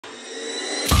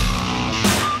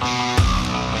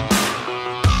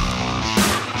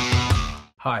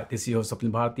Hi, this is your host Sapnil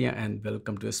Bhartiya and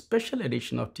welcome to a special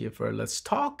edition of TFR Let's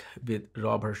Talk with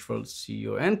Rob Hirschfeld,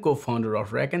 CEO and co-founder of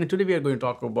RackN. And today we are going to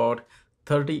talk about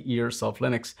 30 years of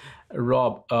Linux.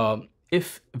 Rob,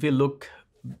 if we look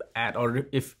at, or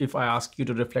if I ask you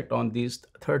to reflect on these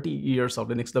 30 years of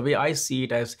Linux, the way I see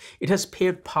it as it has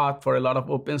paved path for a lot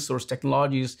of open source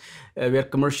technologies where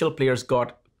commercial players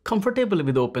got comfortable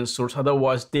with open source.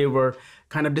 Otherwise, they were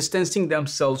kind of distancing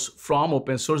themselves from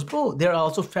open source. But there are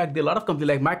also fact that a lot of companies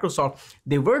like Microsoft,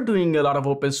 they were doing a lot of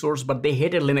open source, but they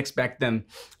hated Linux back then.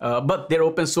 But their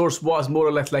open source was more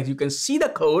or less like you can see the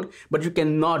code, but you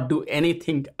cannot do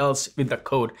anything else with the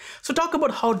code. So talk about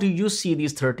how do you see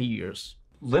these 30 years?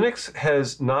 Linux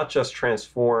has not just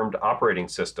transformed operating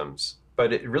systems,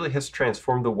 but it really has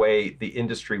transformed the way the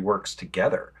industry works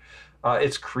together.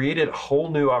 It's created whole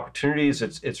new opportunities.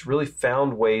 It's really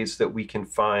found ways that we can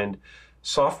find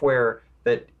software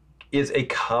that is a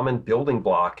common building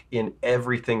block in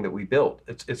everything that we build.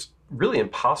 It's really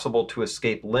impossible to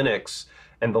escape Linux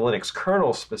and the Linux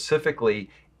kernel specifically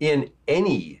in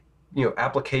any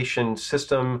application,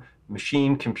 system,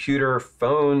 machine, computer,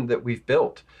 phone that we've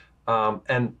built.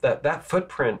 And that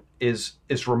footprint is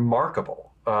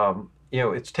remarkable.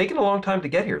 It's taken a long time to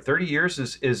get here. 30 years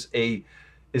is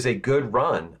a good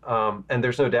run, and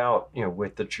there's no doubt,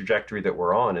 with the trajectory that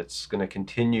we're on, it's going to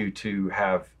continue to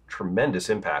have tremendous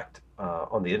impact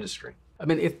on the industry. I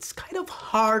mean, it's kind of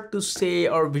hard to say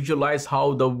or visualize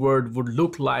how the world would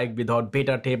look like without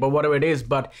beta tape or whatever it is.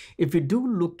 But if we do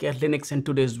look at Linux in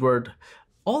today's world,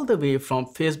 all the way from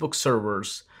Facebook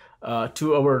servers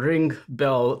to our Ring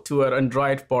Bell, to our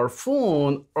Android powered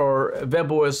phone or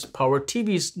WebOS powered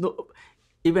TVs,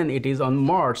 even it is on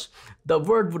Mars, the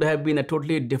world would have been a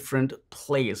totally different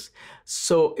place.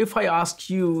 So if I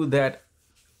ask you that,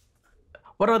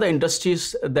 what are the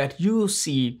industries that you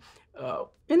see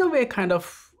in a way kind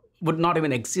of would not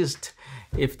even exist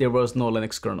if there was no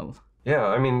Linux kernel? Yeah,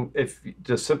 I mean, if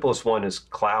the simplest one is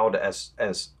cloud as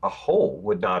a whole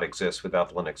would not exist without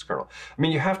the Linux kernel. I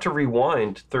mean, you have to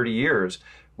rewind 30 years.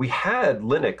 We had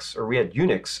Linux, or we had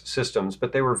Unix systems,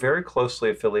 but they were very closely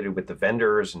affiliated with the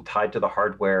vendors and tied to the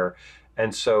hardware.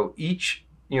 And so each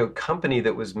company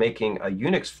that was making a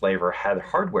Unix flavor had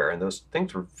hardware, and those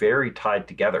things were very tied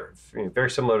together, very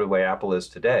similar to the way Apple is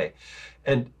today.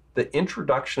 And the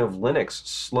introduction of Linux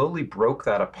slowly broke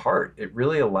that apart. It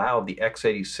really allowed the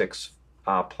x86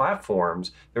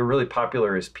 platforms that were really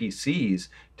popular as PCs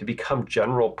to become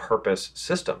general purpose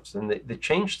systems. And they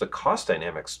changed the cost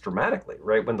dynamics dramatically,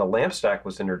 right? When the LAMP stack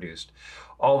was introduced,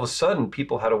 all of a sudden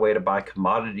people had a way to buy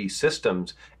commodity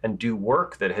systems and do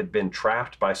work that had been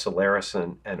trapped by Solaris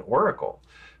and Oracle.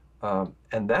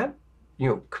 And that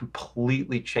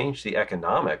completely changed the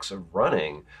economics of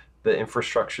running the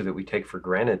infrastructure that we take for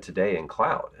granted today in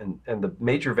cloud. And the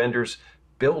major vendors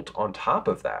built on top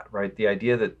of that, right? The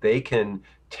idea that they can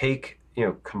take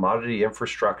commodity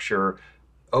infrastructure,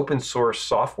 open source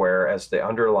software as the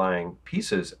underlying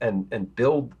pieces and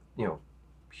build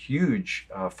huge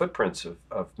footprints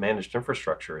of managed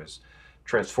infrastructure is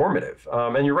transformative.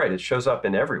 And you're right, it shows up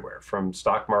in everywhere, from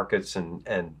stock markets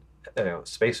and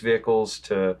space vehicles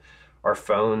to our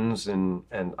phones and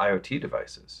IoT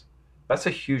devices. That's a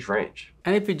huge range.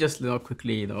 And if we just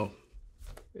quickly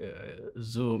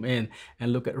zoom in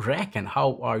and look at RackN,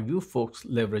 how are you folks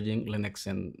leveraging Linux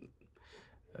in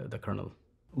the kernel?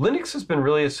 Linux has been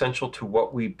really essential to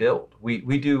what we build.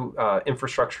 We do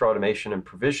infrastructure automation and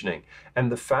provisioning, and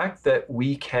the fact that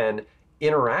we can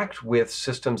interact with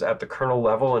systems at the kernel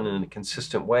level and in a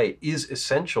consistent way is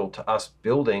essential to us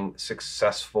building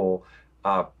successful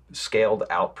scaled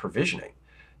out provisioning.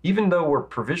 Even though we're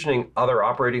provisioning other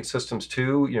operating systems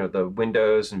too, the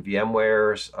Windows and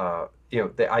VMwares,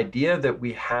 the idea that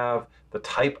we have the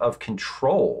type of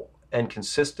control and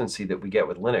consistency that we get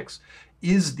with Linux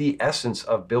is the essence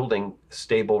of building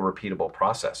stable, repeatable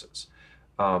processes.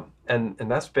 And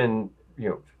that's been,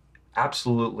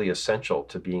 absolutely essential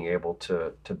to being able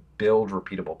to build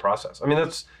repeatable process. I mean,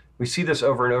 we see this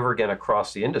over and over again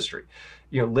across the industry.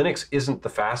 Linux isn't the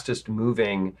fastest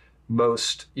moving,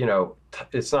 most,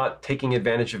 it's not taking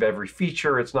advantage of every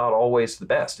feature. It's not always the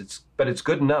best. But it's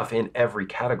good enough in every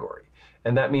category.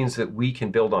 And that means that we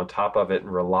can build on top of it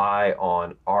and rely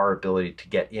on our ability to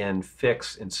get in,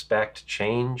 fix, inspect,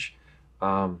 change.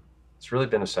 It's really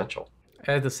been essential.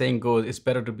 As the saying goes, it's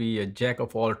better to be a jack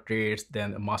of all trades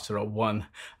than a master of one.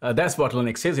 That's what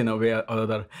Linux is in a way or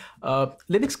other.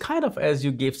 Linux kind of, as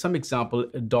you gave some example,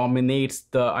 dominates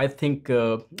the, I think,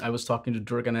 I was talking to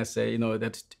Dirk and I say,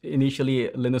 that initially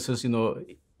Linus's,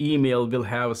 email will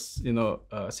have,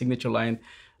 a signature line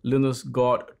Linus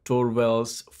got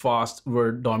Torvalds fast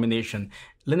word domination.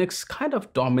 Linux kind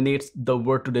of dominates the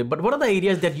word today, but what are the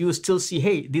areas that you still see,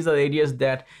 hey, these are areas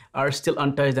that are still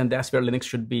untouched and that's where Linux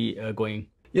should be going?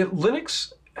 Yeah,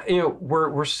 Linux,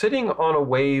 we're sitting on a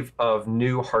wave of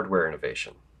new hardware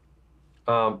innovation.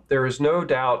 There is no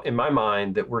doubt in my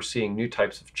mind that we're seeing new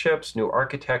types of chips, new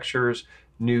architectures,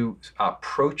 new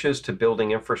approaches to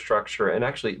building infrastructure, and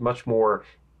actually much more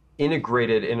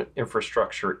integrated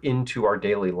infrastructure into our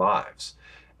daily lives.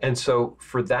 And so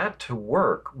for that to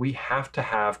work, we have to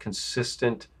have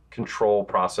consistent control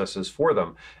processes for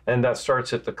them. And that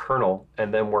starts at the kernel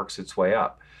and then works its way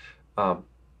up.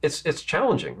 It's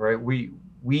challenging, right? We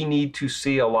need to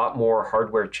see a lot more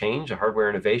hardware change, a hardware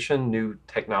innovation, new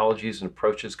technologies and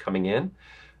approaches coming in.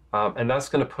 And that's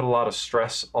going to put a lot of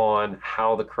stress on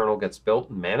how the kernel gets built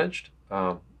and managed,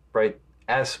 right?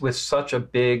 As with such a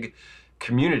big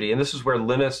community, and this is where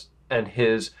Linus and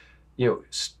his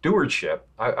stewardship,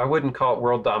 I wouldn't call it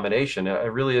world domination.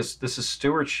 It really is, this is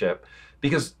stewardship,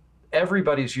 because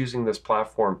everybody's using this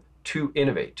platform to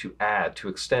innovate, to add, to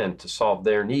extend, to solve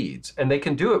their needs. And they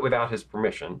can do it without his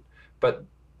permission, but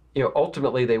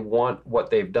ultimately they want what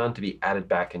they've done to be added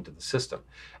back into the system.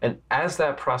 And as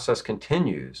that process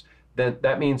continues, then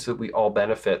that means that we all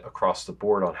benefit across the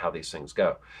board on how these things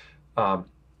go. And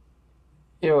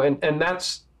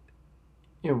that's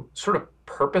sort of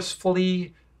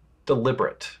purposefully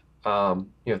deliberate.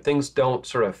 Things don't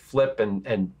sort of flip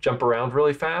and jump around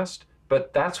really fast,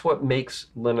 but that's what makes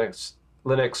Linux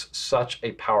such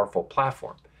a powerful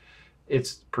platform.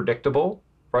 It's predictable,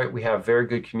 right? We have very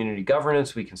good community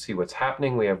governance. We can see what's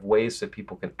happening. We have ways that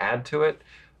people can add to it.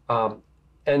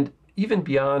 And even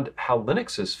beyond how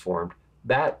Linux is formed,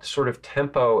 that sort of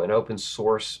tempo and open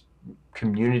source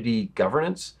community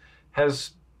governance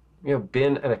has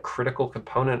been a critical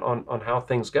component on how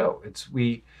things go.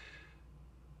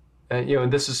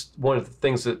 And this is one of the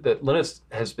things that Linus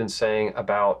has been saying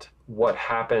about what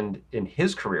happened in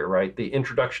his career, right? The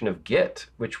introduction of Git,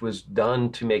 which was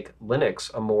done to make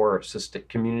Linux a more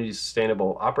community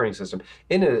sustainable operating system,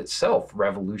 in itself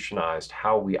revolutionized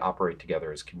how we operate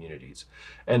together as communities,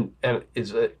 and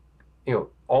is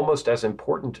almost as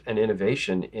important an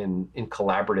innovation in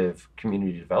collaborative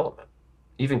community development,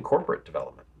 even corporate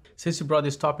development. Since you brought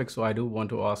this topic, so I do want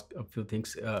to ask a few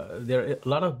things. There are a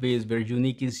lot of ways where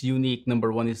unique is unique.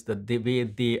 Number one is that the way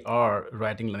they are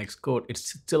writing Linux code, it's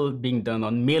still being done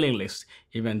on mailing lists,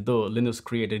 even though Linus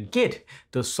created Git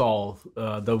to solve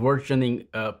the versioning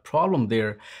problem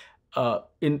there.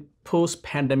 In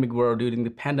post-pandemic world, during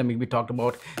the pandemic, we talked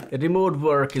about remote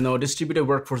work, distributed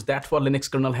workforce. That's what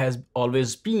Linux kernel has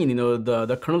always been.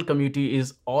 The kernel community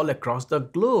is all across the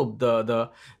globe.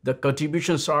 The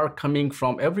contributions are coming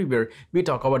from everywhere. We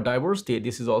talk about diversity.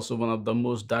 This is also one of the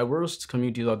most diverse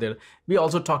communities out there. We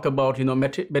also talk about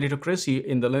meritocracy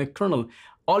in the Linux kernel.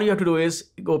 All you have to do is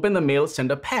open the mail,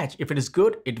 send a patch. If it is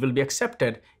good, it will be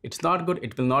accepted. It's not good,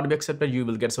 it will not be accepted. You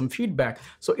will get some feedback.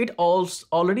 So it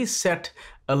already set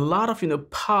a lot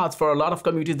of paths for a lot of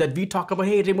communities that we talk about.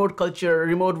 Hey, remote culture,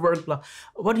 remote work. Blah.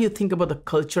 What do you think about the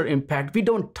culture impact? We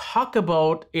don't talk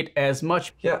about it as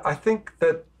much. Yeah, I think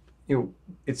that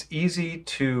it's easy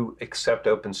to accept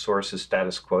open source as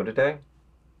status quo today.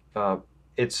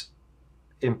 It's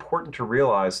important to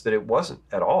realize that it wasn't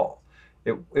at all.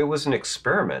 It was an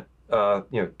experiment,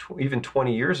 even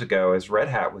 20 years ago, as Red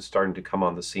Hat was starting to come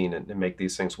on the scene and make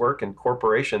these things work. And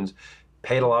corporations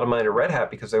paid a lot of money to Red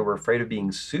Hat because they were afraid of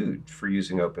being sued for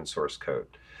using open source code.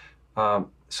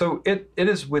 So it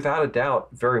is without a doubt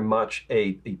very much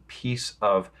a piece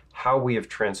of how we have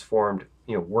transformed,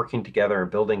 working together and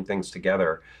building things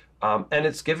together. And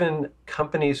it's given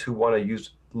companies who want to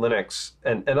use Linux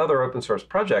and other open source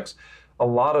projects a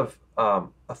lot of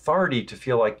authority to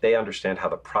feel like they understand how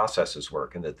the processes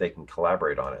work and that they can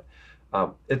collaborate on it.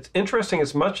 It's interesting,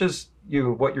 as much as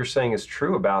what you're saying is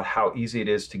true about how easy it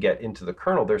is to get into the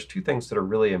kernel, there's two things that are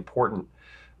really important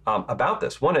about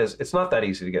this. One is it's not that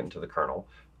easy to get into the kernel,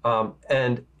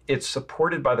 and it's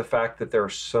supported by the fact that there are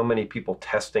so many people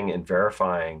testing and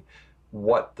verifying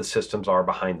what the systems are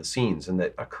behind the scenes, and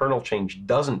that a kernel change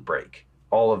doesn't break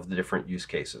all of the different use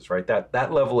cases, right?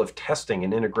 That level of testing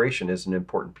and integration is an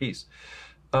important piece.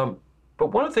 But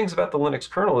one of the things about the Linux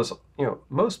kernel is,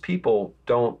 most people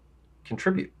don't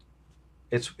contribute.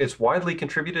 It's widely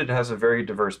contributed, it has a very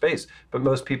diverse base, but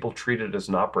most people treat it as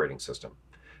an operating system,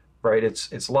 right?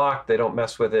 It's locked, they don't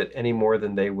mess with it any more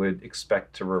than they would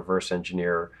expect to reverse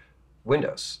engineer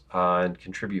Windows and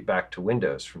contribute back to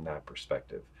Windows from that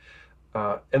perspective.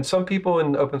 And some people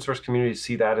in open source communities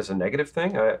see that as a negative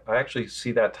thing. I actually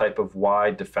see that type of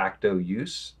wide de facto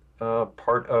use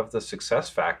part of the success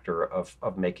factor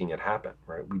of making it happen,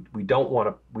 right? We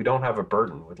don't have a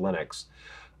burden with Linux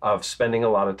of spending a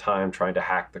lot of time trying to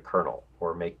hack the kernel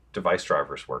or make device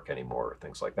drivers work anymore, or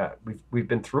things like that. We've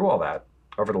been through all that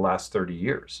over the last 30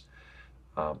 years.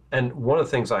 And one of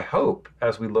the things I hope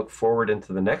as we look forward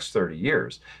into the next 30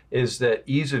 years is that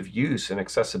ease of use and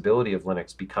accessibility of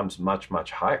Linux becomes much,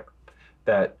 much higher.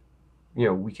 That,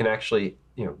 we can actually,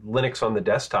 Linux on the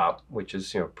desktop, which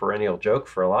is, perennial joke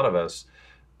for a lot of us,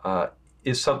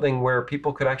 is something where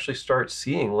people could actually start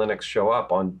seeing Linux show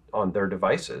up on their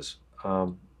devices,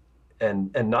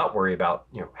 and not worry about,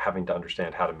 having to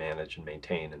understand how to manage and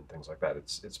maintain and things like that.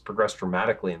 It's progressed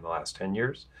dramatically in the last 10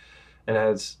 years. And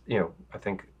as, I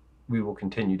think we will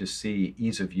continue to see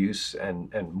ease of use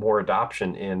and more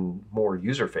adoption in more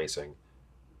user-facing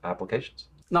applications.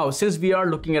 Now, since we are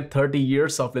looking at 30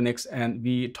 years of Linux and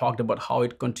we talked about how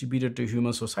it contributed to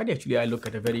human society, actually, I look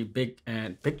at a very big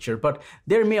picture, but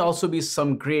there may also be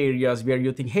some gray areas where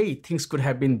you think, hey, things could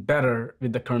have been better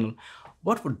with the kernel.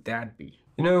 What would that be?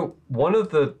 One of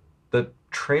the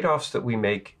trade-offs that we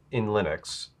make in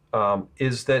Linux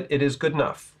is that it is good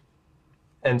enough.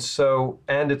 And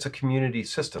it's a community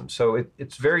system. So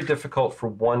it's very difficult for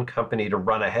one company to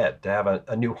run ahead, to have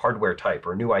a new hardware type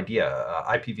or a new idea,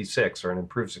 IPv6 or an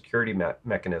improved security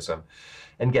mechanism,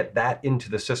 and get that into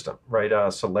the system, right?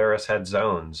 Solaris had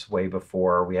zones way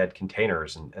before we had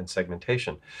containers and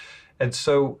segmentation. And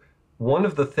so one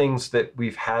of the things that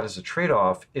we've had as a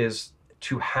trade-off is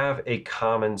to have a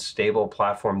common, stable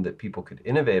platform that people could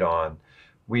innovate on.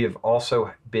 We have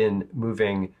also been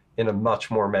moving in a much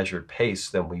more measured pace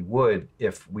than we would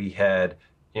if we had,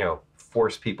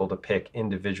 forced people to pick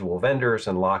individual vendors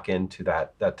and lock into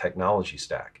that technology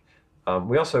stack.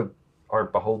 We also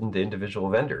aren't beholden to individual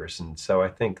vendors, and so I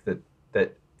think that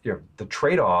the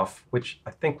trade-off, which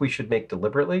I think we should make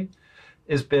deliberately,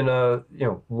 has been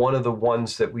one of the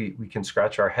ones that we can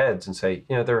scratch our heads and say,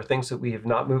 there are things that we have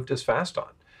not moved as fast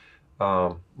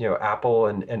on. Apple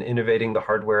and innovating the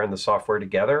hardware and the software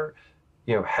together,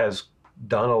 has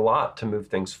done a lot to move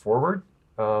things forward.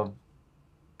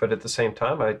 But at the same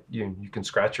time, you can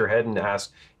scratch your head and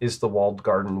ask, is the walled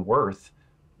garden worth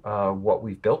what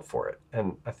we've built for it?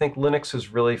 And I think Linux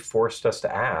has really forced us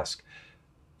to ask,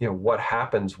 what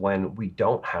happens when we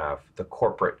don't have the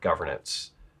corporate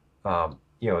governance,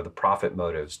 the profit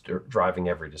motives driving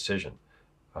every decision.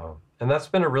 And that's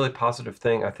been a really positive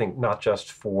thing, I think, not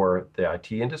just for the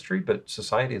IT industry, but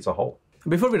society as a whole.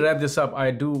 Before we wrap this up,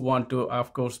 I do want to,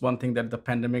 of course, one thing that the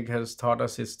pandemic has taught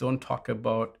us is don't talk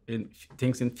about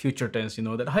things in future tense,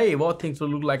 that, hey, what things will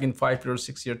look like in 5 years,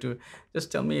 6 years,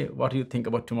 just tell me what you think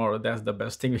about tomorrow. That's the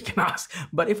best thing we can ask.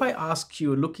 But if I ask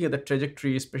you, looking at the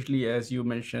trajectory, especially as you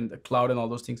mentioned, the cloud and all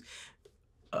those things,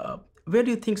 where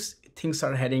do you think things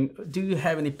are heading? Do you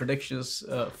have any predictions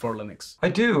for Linux? I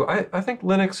do. I think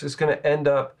Linux is going to end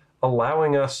up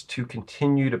allowing us to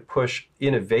continue to push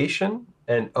innovation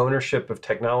and ownership of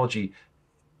technology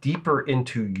deeper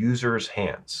into users'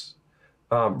 hands.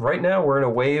 Right now, we're in a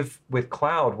wave with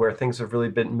cloud where things have really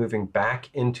been moving back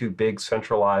into big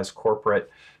centralized corporate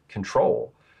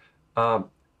control. And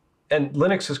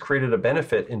Linux has created a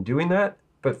benefit in doing that,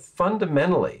 but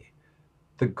fundamentally,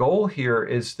 the goal here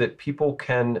is that people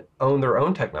can own their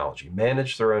own technology,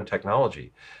 manage their own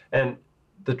technology. And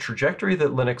the trajectory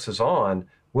that Linux is on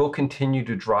will continue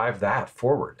to drive that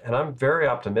forward. And I'm very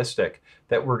optimistic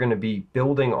that we're going to be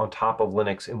building on top of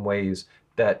Linux in ways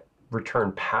that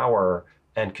return power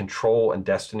and control and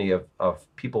destiny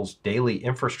of people's daily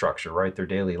infrastructure, right, their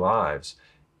daily lives,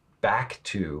 back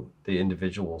to the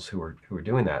individuals who are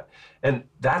doing that. And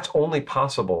that's only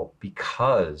possible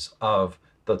because of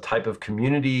the type of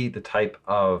community, the type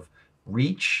of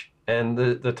reach, and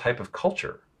the type of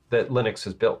culture that Linux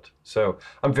has built. So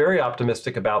I'm very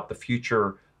optimistic about the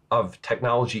future of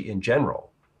technology in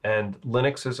general, and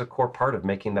Linux is a core part of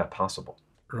making that possible.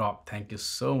 Rob, thank you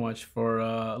so much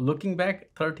for looking back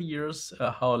 30 years,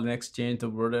 how Linux changed the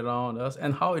world around us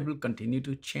and how it will continue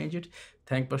to change it.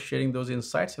 Thanks for sharing those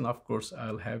insights, and of course,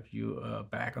 I'll have you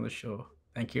back on the show.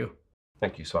 Thank you.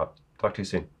 Thank you, Swap. Talk to you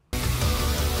soon.